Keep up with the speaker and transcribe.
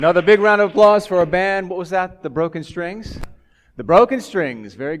Another big round of applause for our band. What was that? The Broken Strings? The Broken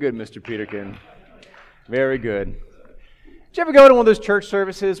Strings. Very good, Mr. Peterkin. Very good. Did you ever go to one of those church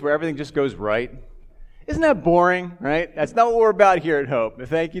services where everything just goes right? Isn't that boring, right? That's not what we're about here at Hope.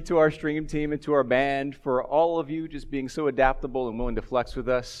 Thank you to our stream team and to our band for all of you just being so adaptable and willing to flex with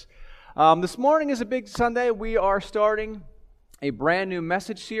us. This morning is a big Sunday. We are starting a brand new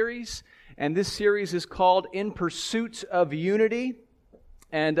message series, and this series is called In Pursuit of Unity.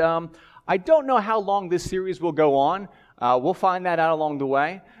 And I don't know how long this series will go on. We'll find that out along the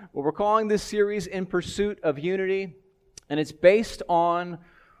way. But we're calling this series In Pursuit of Unity, and it's based on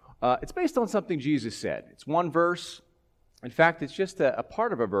something Jesus said. It's one verse. In fact, it's just a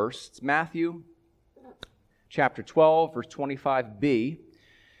part of a verse. It's Matthew chapter 12, verse 25b.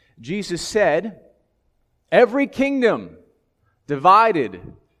 Jesus said, "Every kingdom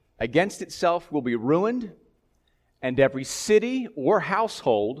divided against itself will be ruined, and every city or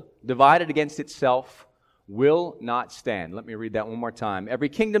household divided against itself will not stand." Let me read that one more time. "Every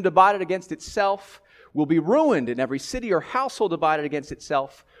kingdom divided against itself will be ruined, and every city or household divided against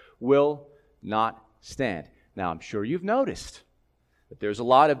itself will not stand." Now, I'm sure you've noticed that there's a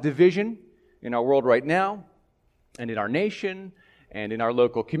lot of division in our world right now, and in our nation, and in our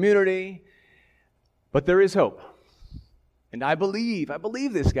local community, but there is hope. And I believe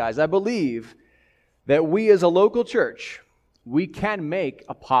this, guys, I believe that we as a local church, we can make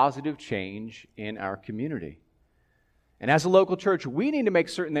a positive change in our community. And as a local church, we need to make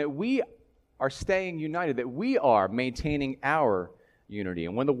certain that we are staying united, that we are maintaining our unity.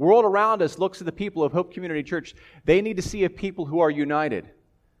 And when the world around us looks at the people of Hope Community Church, they need to see a people who are united.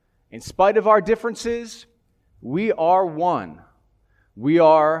 In spite of our differences, we are one. We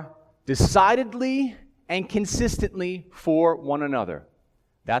are decidedly and consistently for one another.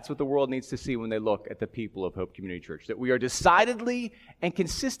 That's what the world needs to see when they look at the people of Hope Community Church, that we are decidedly and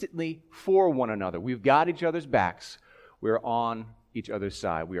consistently for one another. We've got each other's backs. We're on each other's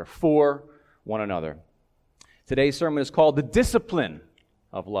side. We are for one another. Today's sermon is called The Discipline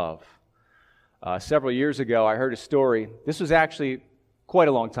of Love. Several years ago, I heard a story. This was actually quite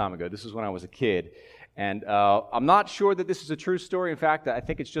a long time ago. This was when I was a kid. And I'm not sure that this is a true story. In fact, I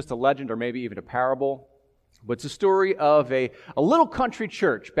think it's just a legend or maybe even a parable. But it's a story of a little country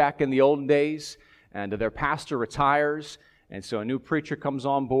church back in the olden days, and their pastor retires, and so a new preacher comes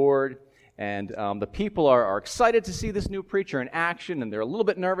on board, and the people are excited to see this new preacher in action, and they're a little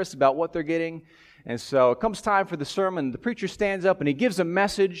bit nervous about what they're getting. And so it comes time for the sermon. The preacher stands up, and he gives a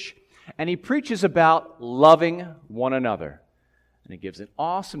message, and he preaches about loving one another. And he gives an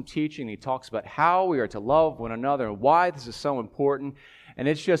awesome teaching. He talks about how we are to love one another and why this is so important. And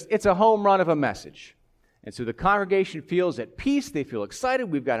it's a home run of a message. And so the congregation feels at peace. They feel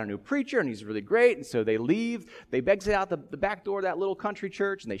excited. We've got a new preacher, and he's really great. And so they leave. They exit out the back door of that little country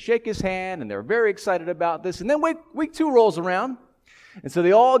church, and they shake his hand, and they're very excited about this. And then week 2 rolls around. And so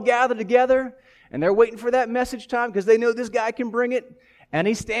they all gather together, and they're waiting for that message time because they know this guy can bring it. And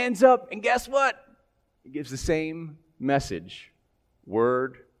he stands up, and guess what? He gives the same message,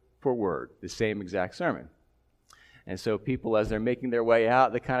 word for word, the same exact sermon. And so people, as they're making their way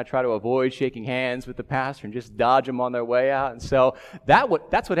out, they kind of try to avoid shaking hands with the pastor and just dodge them on their way out. And so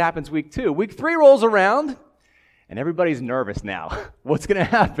that's what happens week 2. Week 3 rolls around, and everybody's nervous now. What's going to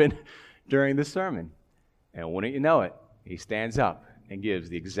happen during the sermon? And wouldn't you know it, he stands up and gives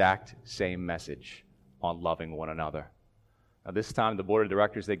the exact same message on loving one another. Now this time, the board of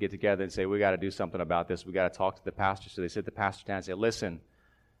directors, they get together and say, we got to do something about this. We got to talk to the pastor. So they sit the pastor down and say, listen,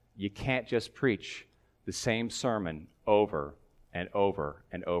 you can't just preach the same sermon over and over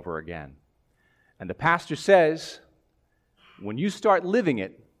and over again. And the pastor says, when you start living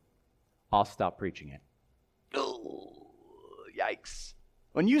it, I'll stop preaching it. Oh, yikes.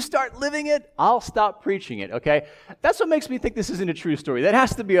 When you start living it, I'll stop preaching it, okay? That's what makes me think this isn't a true story. That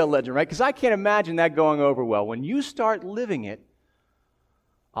has to be a legend, right? Because I can't imagine that going over well. When you start living it,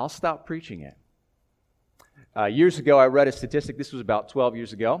 I'll stop preaching it. Years ago, I read a statistic, this was about 12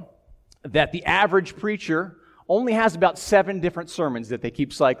 years ago, that the average preacher only has about 7 different sermons that they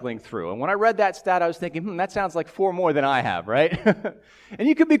keep cycling through. And when I read that stat, I was thinking, that sounds like 4 more than I have, right? And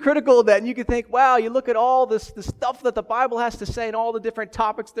you could be critical of that, and you could think, wow, you look at all the stuff that the Bible has to say and all the different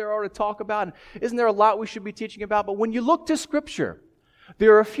topics there are to talk about, and isn't there a lot we should be teaching about? But when you look to Scripture,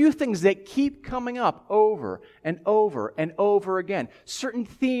 there are a few things that keep coming up over and over and over again. Certain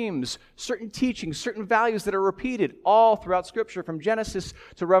themes, certain teachings, certain values that are repeated all throughout Scripture from Genesis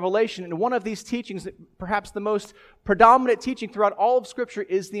to Revelation. And one of these teachings, perhaps the most predominant teaching throughout all of Scripture,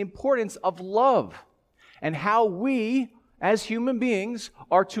 is the importance of love and how we, as human beings,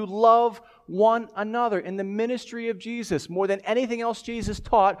 are to love one another. In the ministry of Jesus, more than anything else Jesus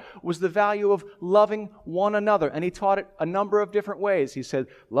taught was the value of loving one another. And he taught it a number of different ways. He said,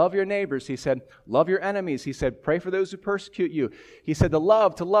 love your neighbors. He said, love your enemies. He said, pray for those who persecute you. He said, to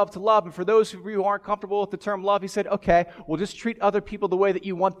love, to love, to love. And for those of you who aren't comfortable with the term love, he said, okay, well, just treat other people the way that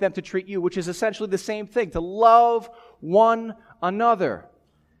you want them to treat you, which is essentially the same thing, to love one another.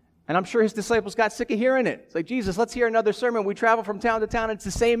 And I'm sure his disciples got sick of hearing it. It's like, Jesus, let's hear another sermon. We travel from town to town, and it's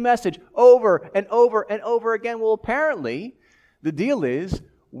the same message over and over and over again. Well, apparently, the deal is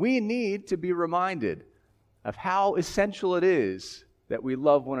we need to be reminded of how essential it is that we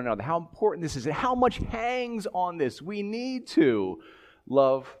love one another, how important this is, and how much hangs on this. We need to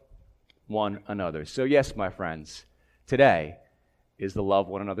love one another. So yes, my friends, today is the Love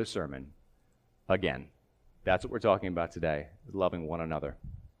One Another sermon again. That's what we're talking about today, loving one another.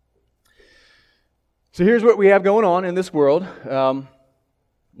 So here's what we have going on in this world. A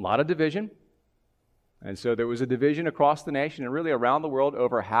lot of division. And so there was a division across the nation and really around the world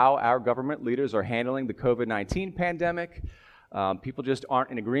over how our government leaders are handling the COVID-19 pandemic. People just aren't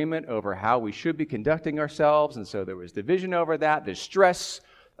in agreement over how we should be conducting ourselves. And so there was division over that. There's stress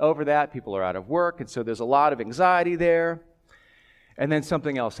over that. People are out of work. And so there's a lot of anxiety there. And then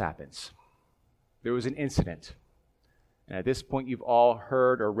something else happens. There was an incident. And at this point, you've all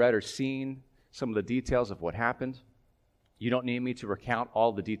heard or read or seen some of the details of what happened. You don't need me to recount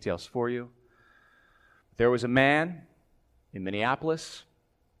all the details for you. There was a man in Minneapolis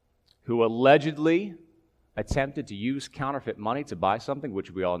who allegedly attempted to use counterfeit money to buy something,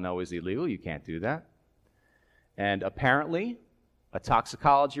 which we all know is illegal. You can't do that. And apparently, a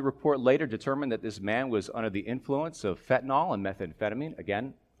toxicology report later determined that this man was under the influence of fentanyl and methamphetamine,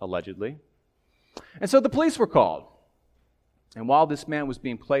 again, allegedly. And so the police were called. And while this man was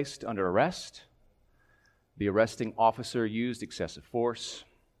being placed under arrest, the arresting officer used excessive force,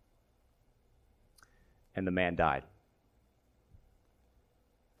 and the man died.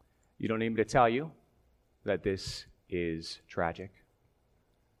 You don't need me to tell you that this is tragic,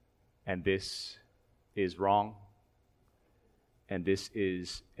 and this is wrong, and this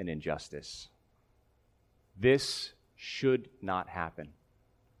is an injustice. This should not happen.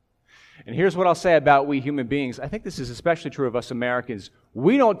 And here's what I'll say about we human beings. I think this is especially true of us Americans.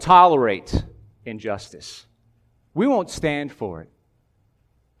 We don't tolerate injustice. We won't stand for it.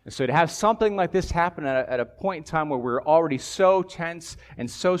 And so to have something like this happen at a point in time where we're already so tense and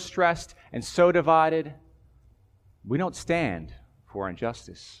so stressed and so divided, we don't stand for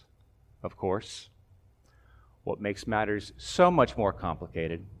injustice, of course. What makes matters so much more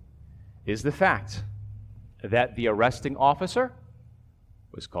complicated is the fact that the arresting officer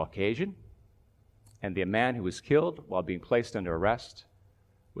was Caucasian, and the man who was killed while being placed under arrest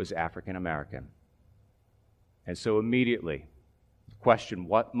was African American. And so immediately, the question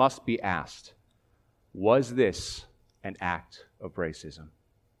what must be asked, was this an act of racism?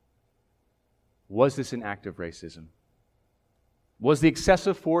 Was this an act of racism? Was the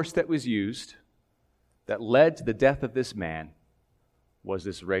excessive force that was used that led to the death of this man, was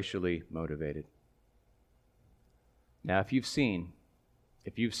this racially motivated? Now, if you've seen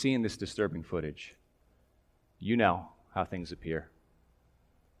this disturbing footage, you know how things appear.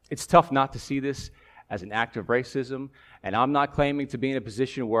 It's tough not to see this as an act of racism, and I'm not claiming to be in a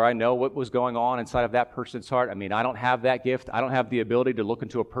position where I know what was going on inside of that person's heart. I mean, I don't have that gift. I don't have the ability to look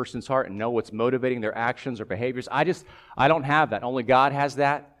into a person's heart and know what's motivating their actions or behaviors. I don't have that. Only God has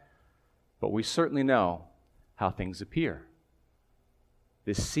that. But we certainly know how things appear.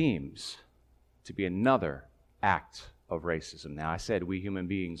 This seems to be another act of racism. Now, I said we human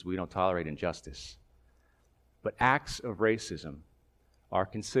beings, we don't tolerate injustice. But acts of racism are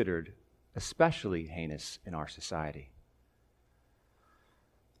considered especially heinous in our society.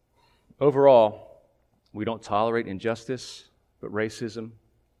 Overall, we don't tolerate injustice, but racism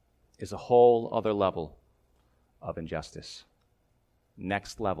is a whole other level of injustice.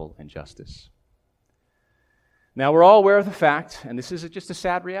 Next level injustice. Now, we're all aware of the fact, and this is just a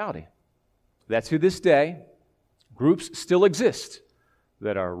sad reality, that to this day, groups still exist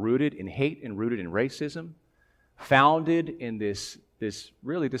that are rooted in hate and rooted in racism, founded in this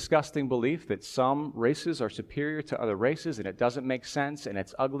really disgusting belief that some races are superior to other races, and it doesn't make sense, and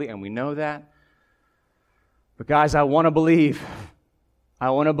it's ugly, and we know that. But guys, I want to believe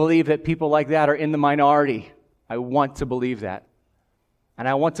that people like that are in the minority. I want to believe that. And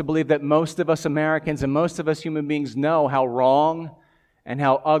I want to believe that most of us Americans and most of us human beings know how wrong and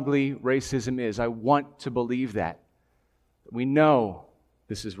how ugly racism is. I want to believe that. We know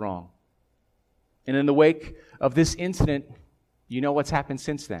this is wrong. And in the wake of this incident, you know what's happened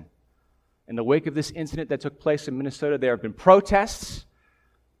since then. In the wake of this incident that took place in Minnesota, there have been protests.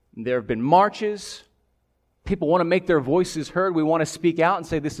 There have been marches. People want to make their voices heard. We want to speak out and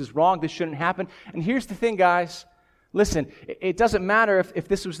say this is wrong, this shouldn't happen. And here's the thing, guys. Listen, it doesn't matter if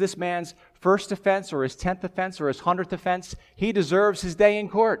this was this man's first offense or his 10th offense or his 100th offense. He deserves his day in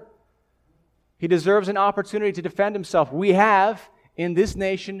court. He deserves an opportunity to defend himself. We have, in this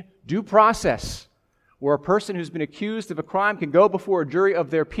nation, due process, where a person who's been accused of a crime can go before a jury of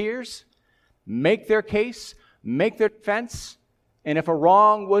their peers, make their case, make their defense, and if a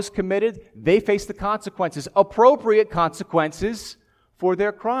wrong was committed, they face the consequences, appropriate consequences for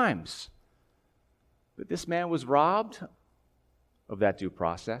their crimes. But this man was robbed of that due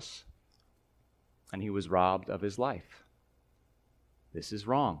process, and he was robbed of his life. This is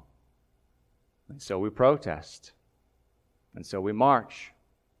wrong. And so we protest, and so we march.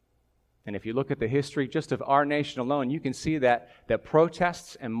 And if you look at the history just of our nation alone, you can see that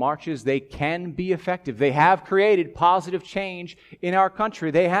protests and marches, they can be effective. They have created positive change in our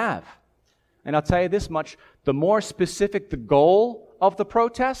country. They have. And I'll tell you this much, the more specific the goal of the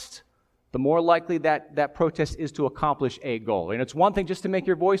protest, the more likely that protest is to accomplish a goal. And it's one thing just to make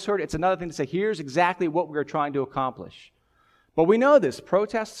your voice heard. It's another thing to say, here's exactly what we're trying to accomplish. But we know this.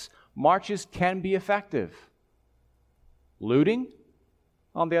 Protests, marches can be effective. Looting,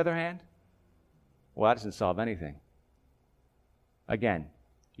 on the other hand, well, that doesn't solve anything. Again,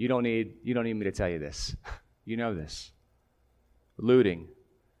 you don't need me to tell you this. You know this. Looting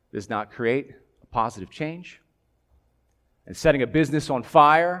does not create a positive change. And setting a business on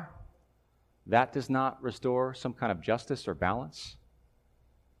fire, that does not restore some kind of justice or balance.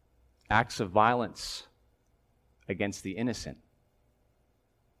 Acts of violence against the innocent.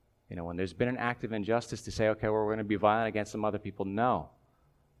 When there's been an act of injustice to say, okay, well, we're going to be violent against some other people, no.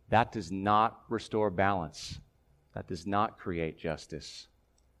 That does not restore balance. That does not create justice.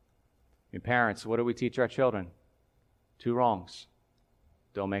 Parents, what do we teach our children? 2 wrongs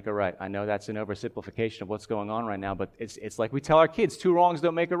don't make a right. I know that's an oversimplification of what's going on right now, but it's like we tell our kids, 2 wrongs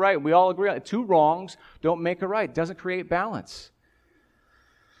don't make a right. We all agree on it. 2 wrongs don't make a right. It doesn't create balance.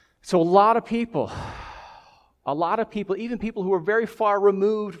 So a lot of people, even people who are very far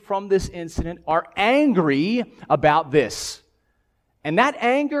removed from this incident, are angry about this. And that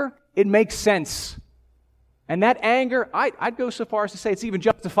anger, it makes sense. And that anger, I'd go so far as to say it's even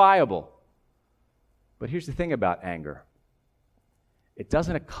justifiable. But here's the thing about anger. It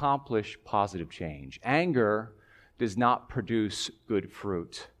doesn't accomplish positive change. Anger does not produce good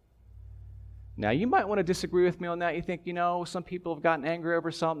fruit. Now, you might want to disagree with me on that. You think, some people have gotten angry over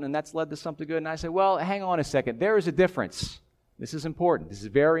something and that's led to something good. And I say, well, hang on a second. There is a difference. This is important. This is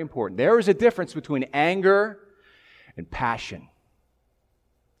very important. There is a difference between anger and passion.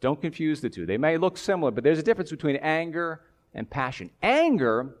 Don't confuse the two. They may look similar, but there's a difference between anger and passion.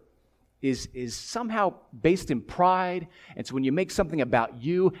 Anger is somehow based in pride, and so when you make something about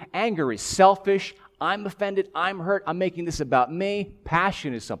you, anger is selfish. I'm offended, I'm hurt, I'm making this about me.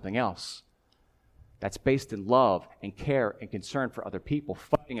 Passion is something else. That's based in love and care and concern for other people,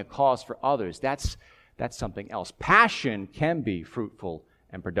 fighting a cause for others. That's something else. Passion can be fruitful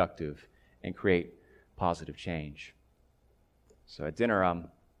and productive and create positive change. So at dinner,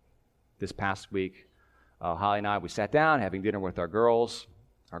 this past week, Holly and I, we sat down having dinner with our girls.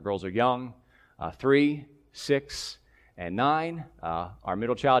 Our girls are young, 3, 6, and 9. Our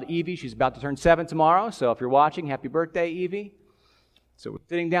middle child, Evie, she's about to turn 7 tomorrow. So if you're watching, happy birthday, Evie. So we're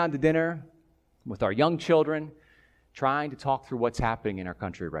sitting down to dinner with our young children, trying to talk through what's happening in our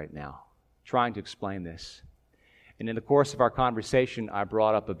country right now, trying to explain this. And in the course of our conversation, I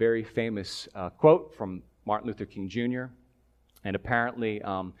brought up a very famous quote from Martin Luther King Jr., and apparently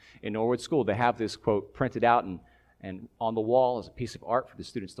in Norwood School, they have this quote printed out and on the wall as a piece of art for the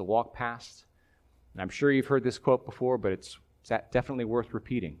students to walk past. And I'm sure you've heard this quote before, but it's definitely worth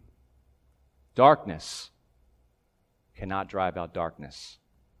repeating. Darkness cannot drive out darkness.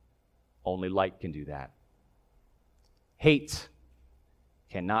 Only light can do that. Hate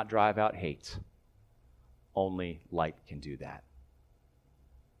cannot drive out hate. Only light can do that.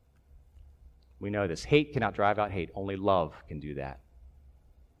 We know this. Hate cannot drive out hate. Only love can do that.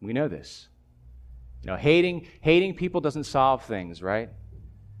 We know this. Hating people doesn't solve things, right?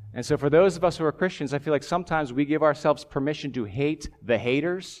 And so for those of us who are Christians, I feel like sometimes we give ourselves permission to hate the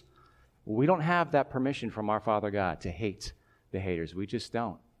haters. We don't have that permission from our Father God to hate the haters. We just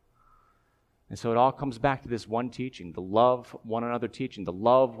don't. And so it all comes back to this one teaching, the love one another teaching, the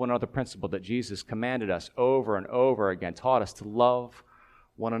love one another principle that Jesus commanded us over and over again, taught us to love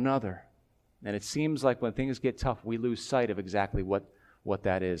one another. And it seems like when things get tough, we lose sight of exactly what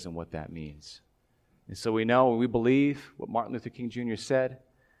that is and what that means. And so we know, we believe what Martin Luther King Jr. said,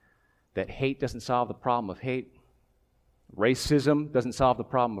 that hate doesn't solve the problem of hate. Racism doesn't solve the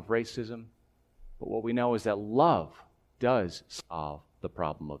problem of racism. But what we know is that love does solve the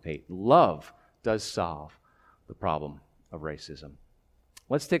problem of hate. Love does solve the problem of racism.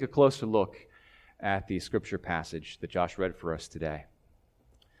 Let's take a closer look at the scripture passage that Josh read for us today.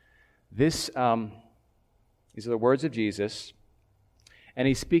 These are the words of Jesus, and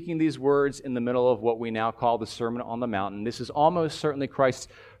he's speaking these words in the middle of what we now call the Sermon on the Mount. This is almost certainly Christ's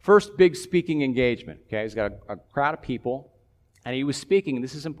first big speaking engagement. Okay, he's got a crowd of people, and he was speaking, and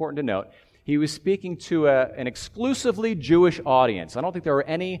this is important to note, he was speaking to an exclusively Jewish audience. I don't think there were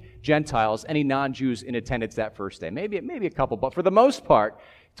any Gentiles, any non-Jews in attendance that first day. Maybe a couple, but for the most part,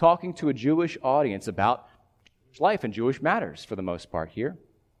 talking to a Jewish audience about life and Jewish matters for the most part here.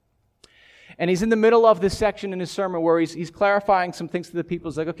 And he's in the middle of this section in his sermon where he's clarifying some things to the people.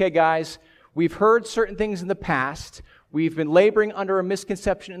 He's like, okay, guys, we've heard certain things in the past. We've been laboring under a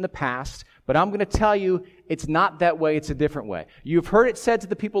misconception in the past, but I'm going to tell you it's not that way, it's a different way. You've heard it said to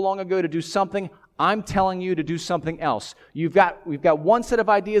the people long ago to do something. I'm telling you to do something else. We've got one set of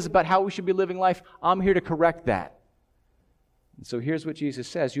ideas about how we should be living life. I'm here to correct that. And so here's what Jesus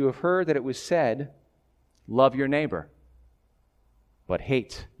says. You have heard that it was said, love your neighbor, but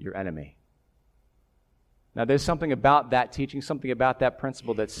hate your enemy. Now, there's something about that teaching, something about that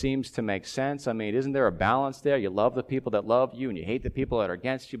principle that seems to make sense. I mean, isn't there a balance there? You love the people that love you and you hate the people that are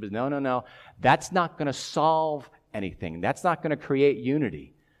against you. But no. That's not going to solve anything. That's not going to create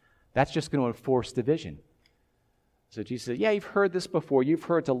unity. That's just going to enforce division. So Jesus said, yeah, you've heard this before. You've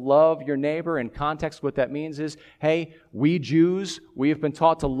heard to love your neighbor. In context, what that means is, hey, we Jews, we have been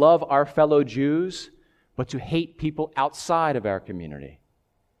taught to love our fellow Jews, but to hate people outside of our community.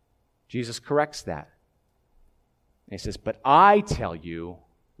 Jesus corrects that. He says, but I tell you,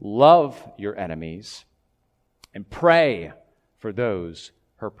 love your enemies and pray for those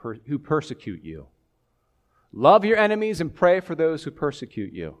who persecute you. Love your enemies and pray for those who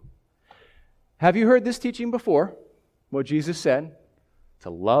persecute you. Have you heard this teaching before? What Jesus said, to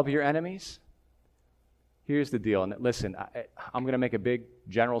love your enemies? Here's the deal. And listen, I'm going to make a big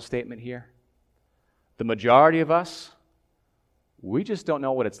general statement here. The majority of us, we just don't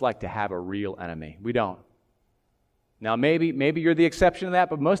know what it's like to have a real enemy. We don't. Now, maybe you're the exception to that,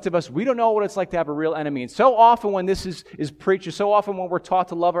 but most of us, we don't know what it's like to have a real enemy. And so often when this is preached, or so often when we're taught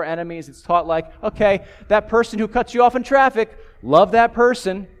to love our enemies, it's taught like, okay, that person who cuts you off in traffic, love that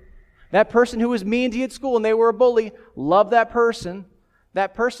person. That person who was mean to you at school and they were a bully, love that person.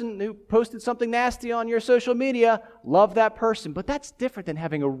 That person who posted something nasty on your social media, love that person. But that's different than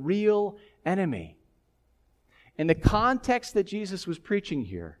having a real enemy. In the context that Jesus was preaching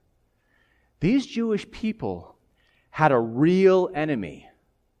here, these Jewish people had a real enemy,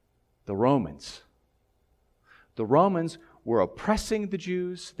 the Romans. The Romans were oppressing the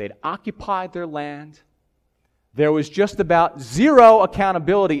Jews. They'd occupied their land. There was just about zero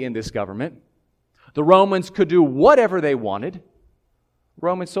accountability in this government. The Romans could do whatever they wanted. A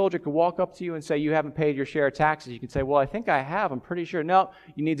Roman soldier could walk up to you and say, you haven't paid your share of taxes. You can say, well, I think I have. I'm pretty sure. No,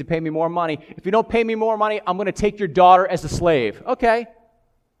 you need to pay me more money. If you don't pay me more money, I'm going to take your daughter as a slave. Okay.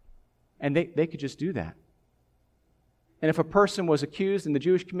 And they could just do that. And if a person was accused in the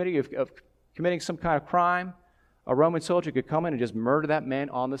Jewish community of committing some kind of crime, a Roman soldier could come in and just murder that man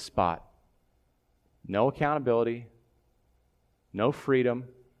on the spot. No accountability, no freedom,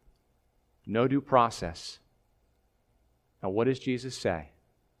 no due process. Now, what does Jesus say?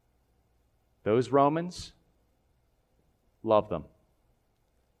 Those Romans, love them.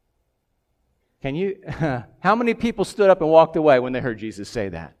 How many people stood up and walked away when they heard Jesus say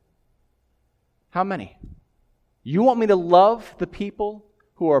that? How many? You want me to love the people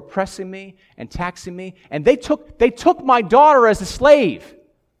who are oppressing me and taxing me? And they took my daughter as a slave.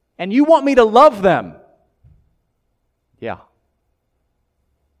 And you want me to love them? Yeah.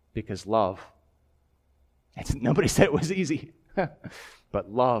 Because love. Nobody said it was easy.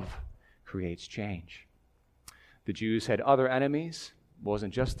 But love creates change. The Jews had other enemies. It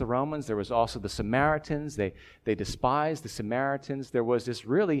wasn't just the Romans. There was also the Samaritans. They despised the Samaritans. There was this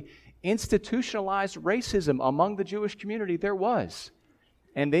really institutionalized racism among the Jewish community. There was.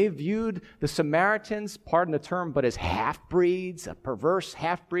 And they viewed the Samaritans, pardon the term, but as half-breeds, a perverse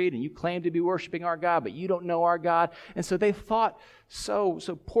half-breed, and you claim to be worshiping our God, but you don't know our God. And so they thought so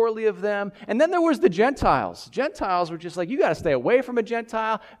poorly of them. And then there was the Gentiles. Gentiles were just like, you got to stay away from a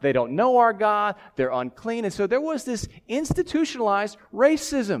Gentile. They don't know our God. They're unclean. And so there was this institutionalized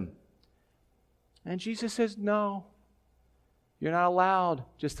racism. And Jesus says, no, you're not allowed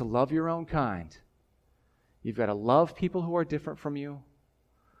just to love your own kind. You've got to love people who are different from you.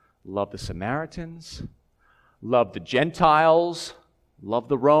 Love the Samaritans, love the Gentiles, love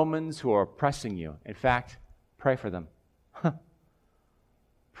the Romans who are oppressing you. In fact, pray for them.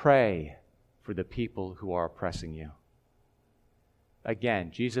 Pray for the people who are oppressing you.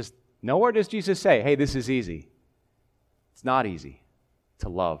 Again, nowhere does Jesus say, hey, this is easy. It's not easy to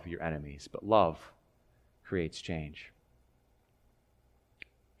love your enemies, but love creates change.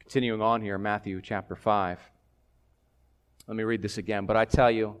 Continuing on here, Matthew chapter 5. Let me read this again. But I tell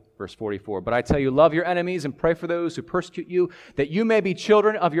you, verse 44, but I tell you, love your enemies and pray for those who persecute you, that you may be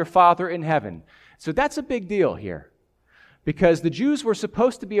children of your Father in heaven. So that's a big deal here. Because the Jews were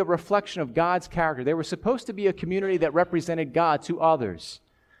supposed to be a reflection of God's character. They were supposed to be a community that represented God to others.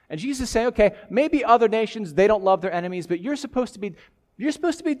 And Jesus is saying, okay, maybe other nations, they don't love their enemies, but you're supposed to be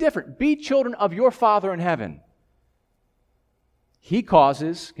different. Be children of your Father in heaven. He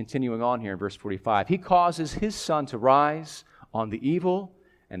causes, continuing on here in verse 45, He causes His sun to rise on the evil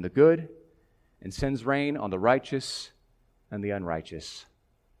and the good, and sends rain on the righteous and the unrighteous.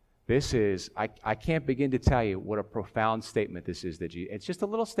 This is, I can't begin to tell you what a profound statement this is. It's just a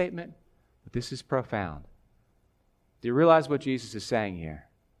little statement, but this is profound. Do you realize what Jesus is saying here?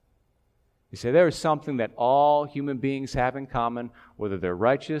 He said there is something that all human beings have in common, whether they're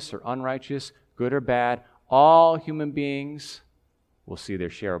righteous or unrighteous, good or bad. All human beings will see their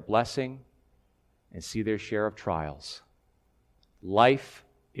share of blessing and see their share of trials. Life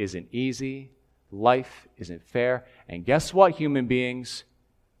isn't easy. Life isn't fair. And guess what, human beings?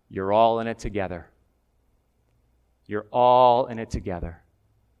 You're all in it together. You're all in it together.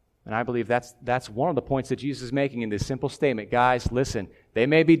 And I believe that's one of the points that Jesus is making in this simple statement. Guys, listen, they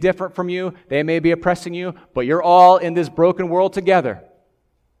may be different from you, they may be oppressing you, but you're all in this broken world together.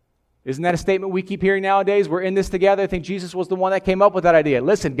 Isn't that a statement we keep hearing nowadays? We're in this together. I think Jesus was the one that came up with that idea.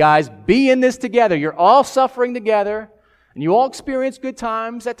 Listen, guys, be in this together. You're all suffering together, and you all experience good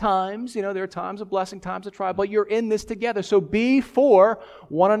times at times. You know, there are times of blessing, times of trial, but you're in this together. So be for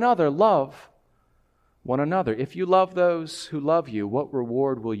one another. Love one another. If you love those who love you, what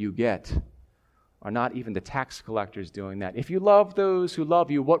reward will you get? Are not even the tax collectors doing that? If you love those who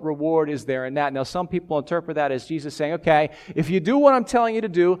love you, what reward is there in that? Now, some people interpret that as Jesus saying, okay, if you do what I'm telling you to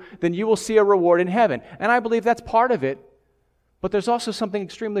do, then you will see a reward in heaven. And I believe that's part of it. But there's also something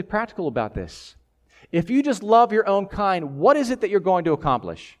extremely practical about this. If you just love your own kind, what is it that you're going to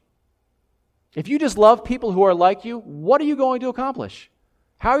accomplish? If you just love people who are like you, what are you going to accomplish?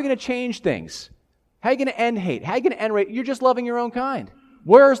 How are you going to change things? How are you going to end hate? How are you going to end rate? You're just loving your own kind.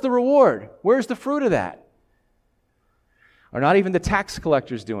 Where's the reward? Where's the fruit of that? Are not even the tax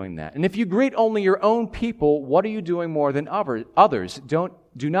collectors doing that? And if you greet only your own people, what are you doing more than others? Do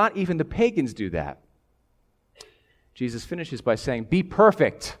not even the pagans do that? Jesus finishes by saying, be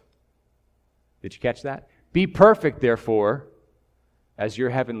perfect. Did you catch that? Be perfect, therefore, as your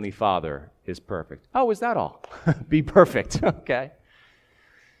heavenly Father is perfect. Oh, is that all? Be perfect. Okay.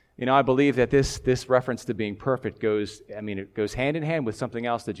 You know, I believe that this reference to being perfect goes hand in hand with something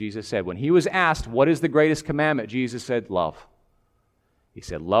else that Jesus said. When He was asked, what is the greatest commandment? Jesus said, love. He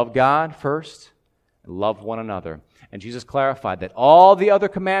said, love God first and love one another. And Jesus clarified that all the other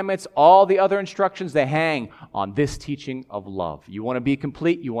commandments, all the other instructions, they hang on this teaching of love. You want to be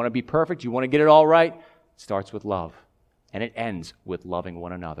complete, you want to be perfect, you want to get it all right, it starts with love. And it ends with loving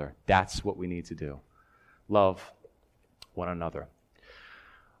one another. That's what we need to do. Love one another.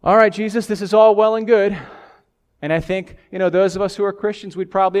 All right, Jesus, this is all well and good. And I think, those of us who are Christians,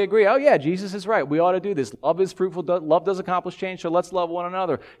 we'd probably agree, oh yeah, Jesus is right. We ought to do this. Love is fruitful. Love does accomplish change, so let's love one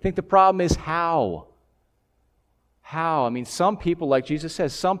another. I think the problem is how. How? Some people, like Jesus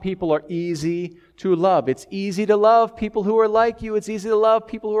says, some people are easy to love. It's easy to love people who are like you. It's easy to love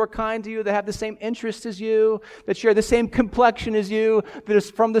people who are kind to you, that have the same interests as you, that share the same complexion as you, that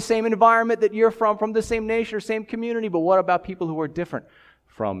is from the same environment that you're from the same nation or same community. But what about people who are different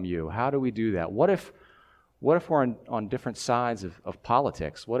from you? How do we do that? What if we're on different sides of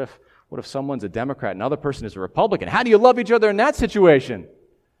politics? What if someone's a Democrat and another person is a Republican? How do you love each other in that situation?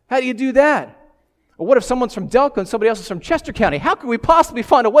 How do you do that? Or what if someone's from Delco and somebody else is from Chester County? How could we possibly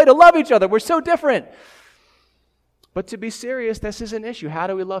find a way to love each other? We're so different. But to be serious, this is an issue. How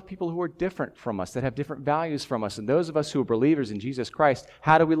do we love people who are different from us, that have different values from us? And those of us who are believers in Jesus Christ,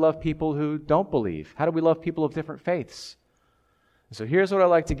 how do we love people who don't believe? How do we love people of different faiths? So here's what I'd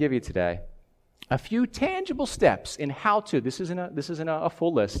like to give you today. A few tangible steps in how to, this isn't a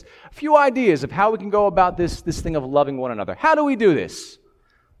full list, a few ideas of how we can go about this thing of loving one another. How do we do this?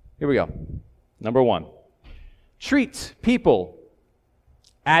 Here we go. Number 1, treat people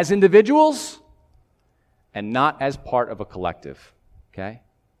as individuals and not as part of a collective, okay?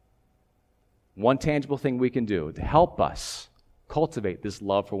 One tangible thing we can do to help us cultivate this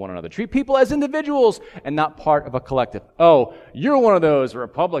love for one another. Treat people as individuals and not part of a collective. Oh, you're one of those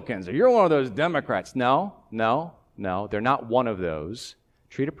Republicans or you're one of those Democrats. No. No, they're not one of those.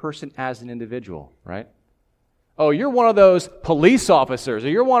 Treat a person as an individual, right? Oh, you're one of those police officers, or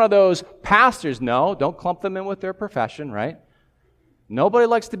you're one of those pastors. No, don't clump them in with their profession, right? Nobody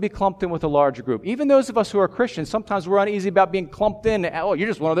likes to be clumped in with a larger group. Even those of us who are Christians, sometimes we're uneasy about being clumped in. Oh, you're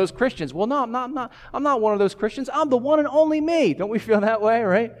just one of those Christians. Well, no, I'm not one of those Christians. I'm the one and only me. Don't we feel that way,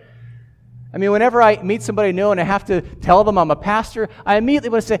 right? I mean, whenever I meet somebody new and I have to tell them I'm a pastor, I immediately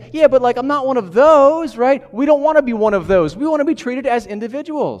want to say, yeah, but I'm not one of those, right? We don't want to be one of those. We want to be treated as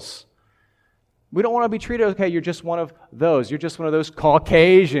individuals. We don't want to be treated, okay, you're just one of those. You're just one of those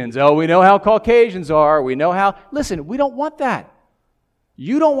Caucasians. Oh, we know how Caucasians are. We know how. Listen, we don't want that.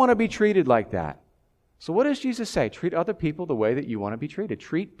 You don't want to be treated like that. So what does Jesus say? Treat other people the way that you want to be treated.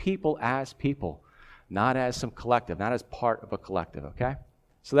 Treat people as people, not as some collective, not as part of a collective, okay?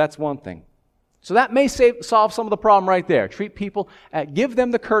 So that's one thing. So that may solve some of the problem right there. Treat people, give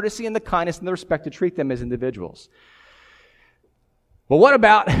them the courtesy and the kindness and the respect to treat them as individuals. But what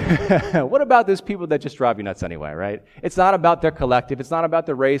about those people that just drive you nuts anyway, right? It's not about their collective. It's not about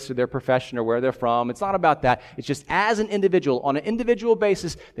their race or their profession or where they're from. It's not about that. It's just as an individual, on an individual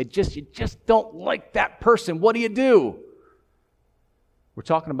basis, you just don't like that person. What do? We're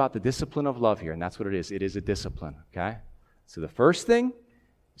talking about the discipline of love here, and that's what it is. It is a discipline, okay? So the first thing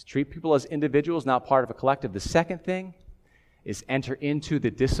is treat people as individuals, not part of a collective. The second thing is enter into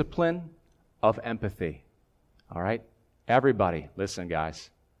the discipline of empathy, all right? Everybody, listen,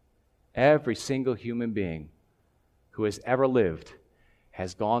 guys, every single human being who has ever lived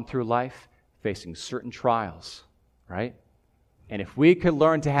has gone through life facing certain trials, right? And if we could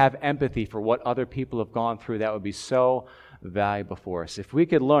learn to have empathy for what other people have gone through, that would be so valuable for us. If we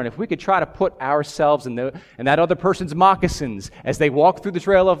could try to put ourselves in that other person's moccasins as they walk through the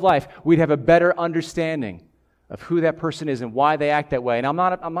trail of life, we'd have a better understanding of who that person is and why they act that way. And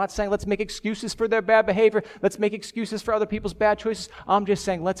I'm not saying let's make excuses for their bad behavior. Let's make excuses for other people's bad choices. I'm just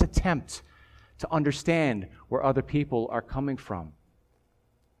saying let's attempt to understand where other people are coming from.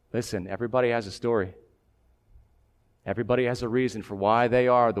 Listen, everybody has a story. Everybody has a reason for why they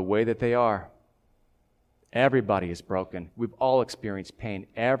are the way that they are. Everybody is broken. We've all experienced pain.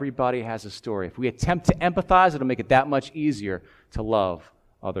 Everybody has a story. If we attempt to empathize, it'll make it that much easier to love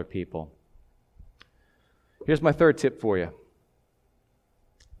other people. Here's my third tip for you.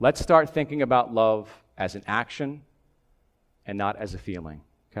 Let's start thinking about love as an action and not as a feeling,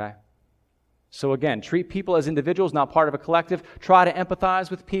 okay? So again, treat people as individuals, not part of a collective. Try to empathize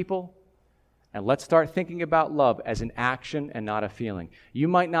with people. And let's start thinking about love as an action and not a feeling. You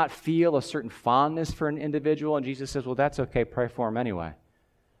might not feel a certain fondness for an individual, and Jesus says, well, that's okay, pray for him anyway,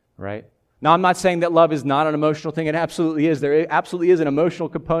 right? Now, I'm not saying that love is not an emotional thing. It absolutely is. There absolutely is an emotional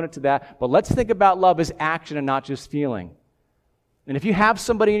component to that. But let's think about love as action and not just feeling. And if you have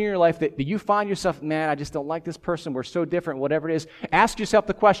somebody in your life that you find yourself, man, I just don't like this person, we're so different, whatever it is, ask yourself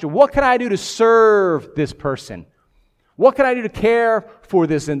the question, what can I do to serve this person? What can I do to care for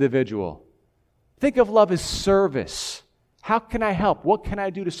this individual? Think of love as service. How can I help? What can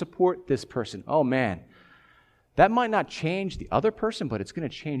I do to support this person? Oh, man. That might not change the other person, but it's going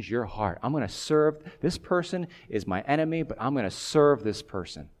to change your heart. I'm going to serve. This person is my enemy, but I'm going to serve this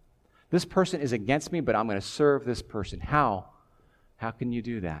person. This person is against me, but I'm going to serve this person. How? How can you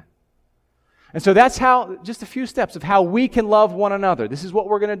do that? And so that's just a few steps of how we can love one another. This is what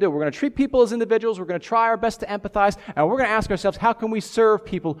we're going to do. We're going to treat people as individuals. We're going to try our best to empathize. And we're going to ask ourselves, how can we serve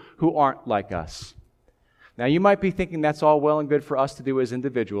people who aren't like us? Now, you might be thinking that's all well and good for us to do as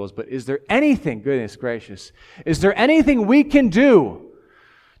individuals, but is there anything, goodness gracious, is there anything we can do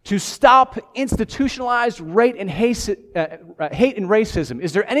to stop institutionalized hate and racism?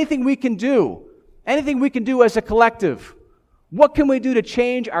 Is there anything we can do? Anything we can do as a collective? What can we do to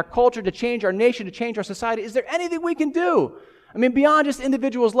change our culture, to change our nation, to change our society? Is there anything we can do? I mean, beyond just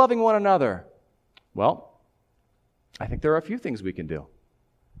individuals loving one another? Well, I think there are a few things we can do.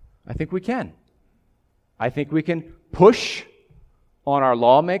 I think we can. I think we can push on our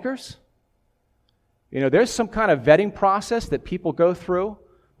lawmakers. There's some kind of vetting process that people go through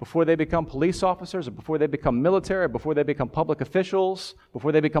before they become police officers or before they become military or before they become public officials,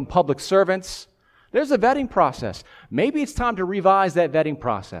 before they become public servants. There's a vetting process. Maybe it's time to revise that vetting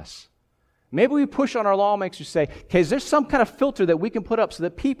process. Maybe we push on our lawmakers to say, okay, is there some kind of filter that we can put up so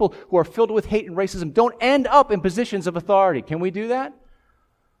that people who are filled with hate and racism don't end up in positions of authority? Can we do that?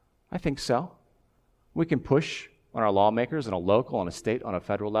 I think so. We can push on our lawmakers on a local, on a state, on a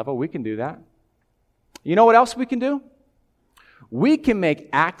federal level. We can do that. You know what else we can do? We can make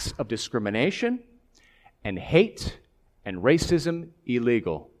acts of discrimination and hate and racism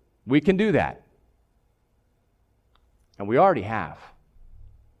illegal. We can do that. And we already have.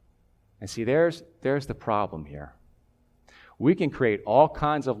 And see, there's the problem here. We can create all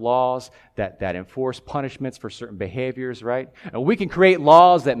kinds of laws that enforce punishments for certain behaviors, right? And we can create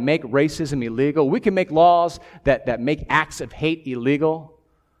laws that make racism illegal. We can make laws that make acts of hate illegal.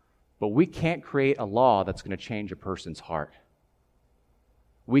 But we can't create a law that's going to change a person's heart.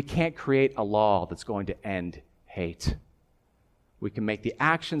 We can't create a law that's going to end hate. We can make the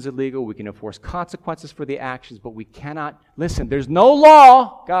actions illegal. We can enforce consequences for the actions, but we cannot, listen, there's no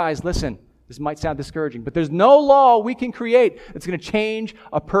law, guys, listen, this might sound discouraging, but there's no law we can create that's going to change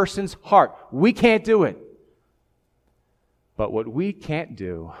a person's heart. We can't do it. But what we can't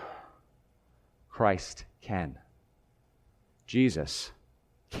do, Christ can. Jesus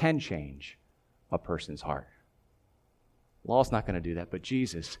can change a person's heart. Law's not going to do that, but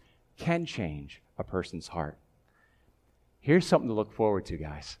Jesus can change a person's heart. Here's something to look forward to,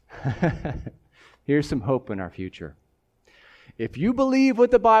 guys. Here's some hope in our future. If you believe what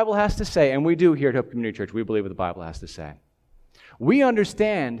the Bible has to say, and we do here at Hope Community Church, we believe what the Bible has to say. We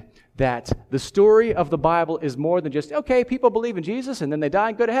understand that the story of the Bible is more than just, okay, people believe in Jesus and then they die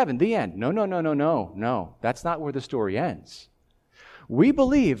and go to heaven, the end. No. That's not where the story ends. We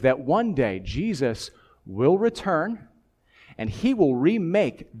believe that one day Jesus will return and He will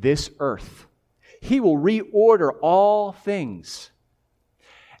remake this earth. He will reorder all things.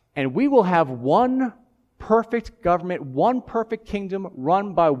 And we will have one perfect government, one perfect kingdom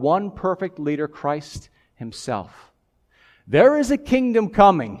run by one perfect leader, Christ Himself. There is a kingdom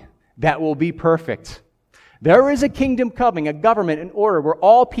coming that will be perfect. There is a kingdom coming, a government, an order where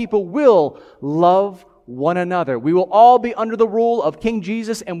all people will love one another. We will all be under the rule of King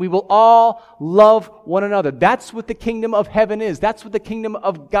Jesus, and we will all love one another. That's what the kingdom of heaven is. That's what the kingdom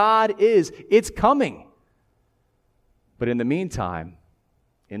of God is. It's coming. But in the meantime,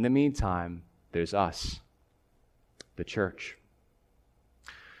 there's us, the church.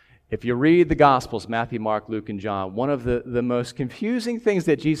 If you read the Gospels, Matthew, Mark, Luke, and John, one of the most confusing things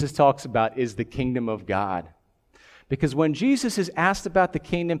that Jesus talks about is the kingdom of God. Because when Jesus is asked about the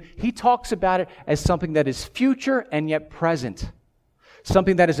kingdom, He talks about it as something that is future and yet present.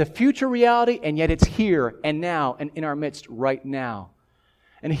 Something that is a future reality and yet it's here and now and in our midst right now.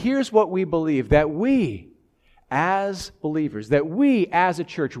 And here's what we believe, that we as believers, that we as a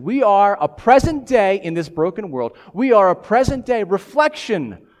church, we are a present day in this broken world. We are a present day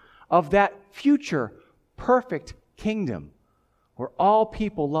reflection of that future perfect kingdom where all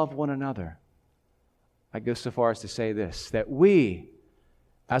people love one another. I go so far as to say this, that we,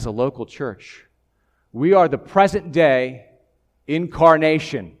 as a local church, we are the present day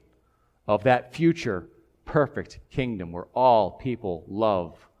incarnation of that future perfect kingdom where all people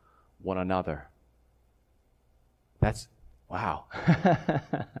love one another. Wow.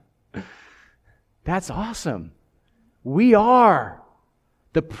 That's awesome. We are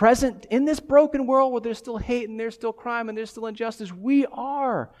the present, in this broken world where there's still hate and there's still crime and there's still injustice, we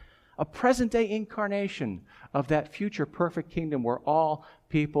are a present-day incarnation of that future perfect kingdom where all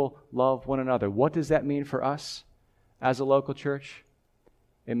people love one another. What does that mean for us as a local church?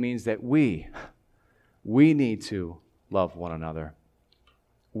 It means that we need to love one another.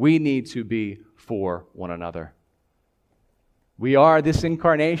 We need to be for one another. We are this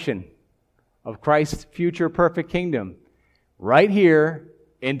incarnation of Christ's future perfect kingdom right here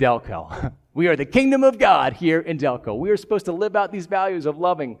in Delco. We are the kingdom of God here in Delco. We are supposed to live out these values of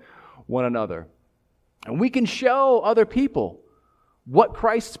loving one another. And we can show other people what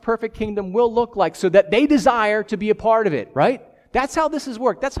Christ's perfect kingdom will look like so that they desire to be a part of it, right? That's how this has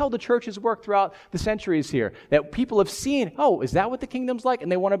worked. That's how the church has worked throughout the centuries here. That people have seen, oh, is that what the kingdom's like? And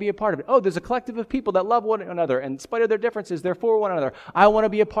they want to be a part of it. Oh, there's a collective of people that love one another. And in spite of their differences, they're for one another. I want to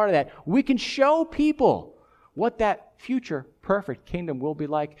be a part of that. We can show people what that future perfect kingdom will be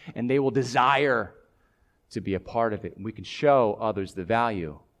like, and they will desire to be a part of it. And we can show others the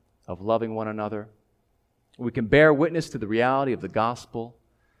value of loving one another. We can bear witness to the reality of the gospel.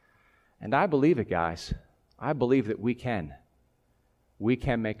 And I believe it, guys. I believe that we can. We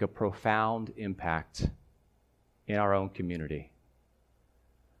can make a profound impact in our own community.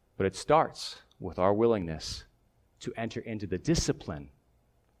 But it starts with our willingness to enter into the discipline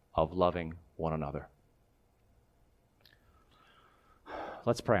of loving one another.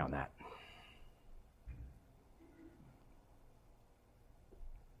 Let's pray on that.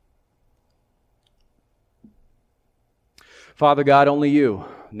 Father God, only You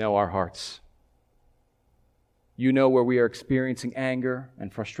know our hearts. You know where we are experiencing anger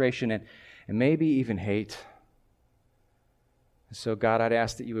and frustration and maybe even hate. So God, I'd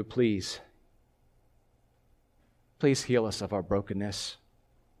ask that You would please heal us of our brokenness.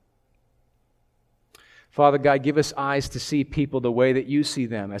 Father God, give us eyes to see people the way that You see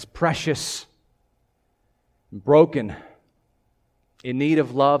them, as precious, and broken, in need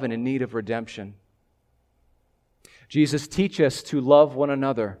of love and in need of redemption. Jesus, teach us to love one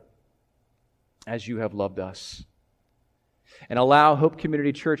another as you have loved us. And allow Hope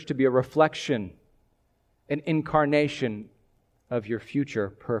Community Church to be a reflection, an incarnation of your future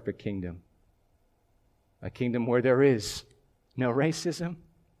perfect kingdom. A kingdom where there is no racism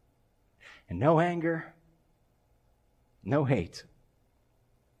and no anger, no hate,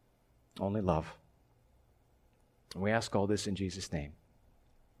 only love. And we ask all this in Jesus' name.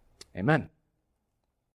 Amen.